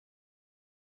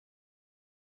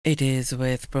It is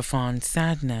with profound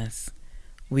sadness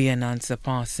we announce the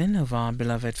passing of our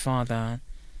beloved father,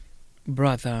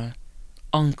 brother,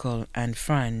 uncle, and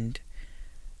friend,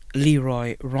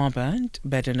 Leroy Robert,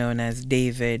 better known as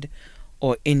David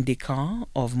or Indica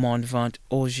of Montfort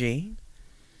Auger.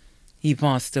 He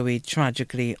passed away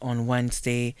tragically on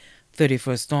Wednesday,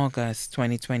 31st August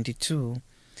 2022.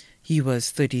 He was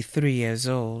 33 years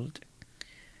old.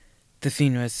 The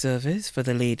funeral service for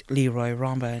the late Leroy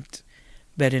Robert,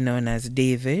 better known as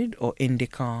David or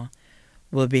Indica,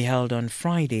 will be held on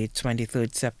Friday,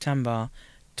 23rd September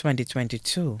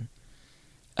 2022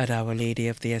 at Our Lady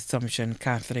of the Assumption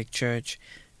Catholic Church,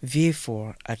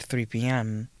 Vieux at 3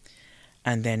 p.m.,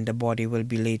 and then the body will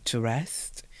be laid to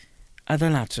rest at the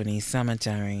Latony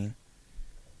Cemetery.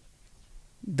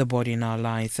 The body now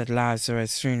lies at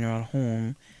Lazarus Funeral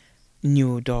Home,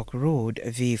 New Dock Road,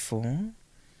 Vieux.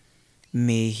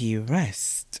 May he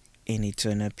rest in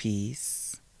eternal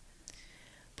peace.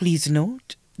 Please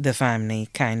note, the family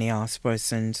kindly asks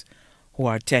persons who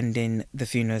are attending the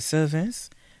funeral service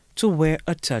to wear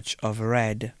a touch of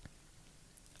red.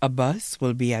 A bus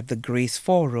will be at the Grace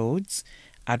 4 Roads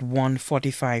at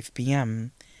 1:45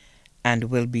 p.m. and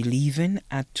will be leaving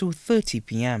at 2:30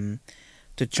 p.m.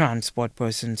 to transport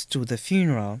persons to the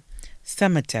funeral,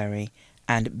 cemetery,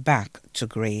 and back to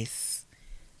Grace.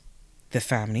 The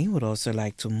family would also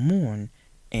like to mourn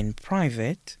in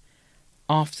private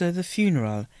after the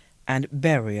funeral and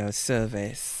burial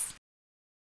service.